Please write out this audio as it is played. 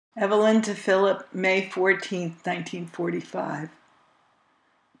Evelyn to Philip, May 14th, 1945.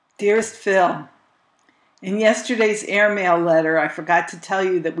 Dearest Phil, in yesterday's airmail letter, I forgot to tell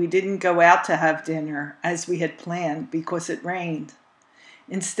you that we didn't go out to have dinner as we had planned because it rained.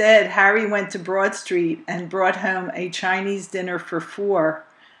 Instead, Harry went to Broad Street and brought home a Chinese dinner for 4,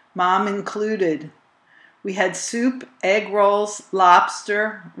 Mom included. We had soup, egg rolls,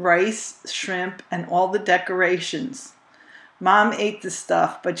 lobster, rice, shrimp, and all the decorations. Mom ate the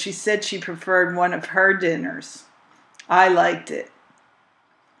stuff, but she said she preferred one of her dinners. I liked it.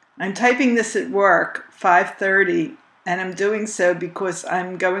 I'm typing this at work, 5:30, and I'm doing so because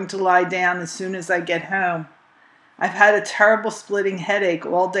I'm going to lie down as soon as I get home. I've had a terrible splitting headache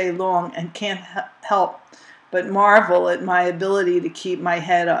all day long and can't help but marvel at my ability to keep my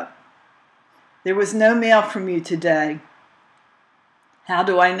head up. There was no mail from you today. How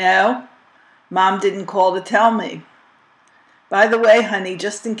do I know? Mom didn't call to tell me. By the way, honey,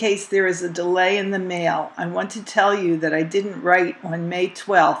 just in case there is a delay in the mail, I want to tell you that I didn't write on May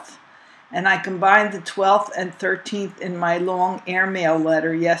 12th, and I combined the 12th and 13th in my long airmail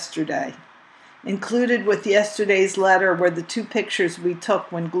letter yesterday. Included with yesterday's letter were the 2 pictures we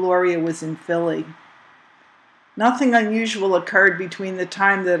took when Gloria was in Philly. Nothing unusual occurred between the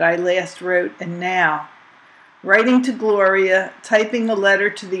time that I last wrote and now. Writing to Gloria, typing a letter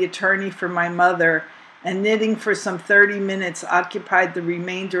to the attorney for my mother, and knitting for some 30 minutes occupied the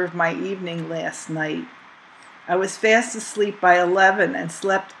remainder of my evening last night. I was fast asleep by 11 and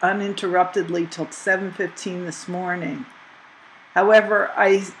slept uninterruptedly till 7:15 this morning. However,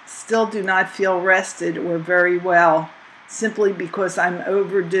 I still do not feel rested or very well, simply because I'm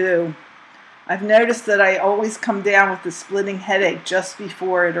overdue. I've noticed that I always come down with a splitting headache just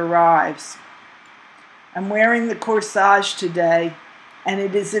before it arrives. I'm wearing the corsage today, and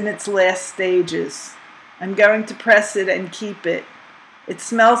it is in its last stages. I'm going to press it and keep it. It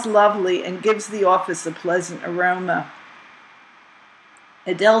smells lovely and gives the office a pleasant aroma.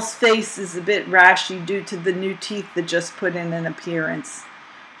 Adele's face is a bit rashy due to the new teeth that just put in an appearance.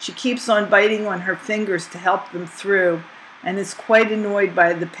 She keeps on biting on her fingers to help them through and is quite annoyed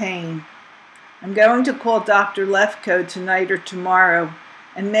by the pain. I'm going to call Dr. Lefko tonight or tomorrow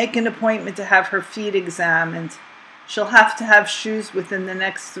and make an appointment to have her feet examined. She'll have to have shoes within the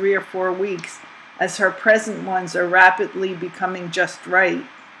next 3 or 4 weeks, as her present ones are rapidly becoming just right.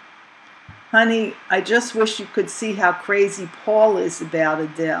 Honey, I just wish you could see how crazy Paul is about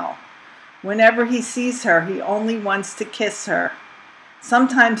Adele. Whenever he sees her, he only wants to kiss her.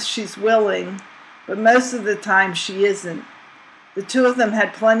 Sometimes she's willing, but most of the time she isn't. The 2 of them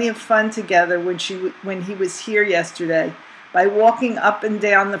had plenty of fun together when he was here yesterday by walking up and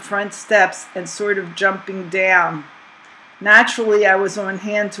down the front steps and sort of jumping down. Naturally, I was on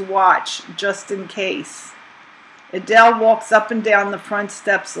hand to watch, just in case. Adele walks up and down the front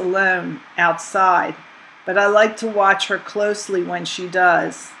steps alone, outside, but I like to watch her closely when she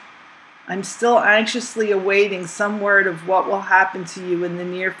does. I'm still anxiously awaiting some word of what will happen to you in the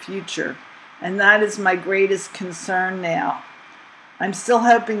near future, and that is my greatest concern now. I'm still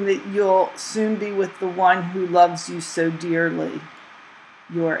hoping that you'll soon be with the one who loves you so dearly.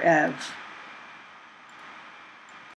 Your Ev.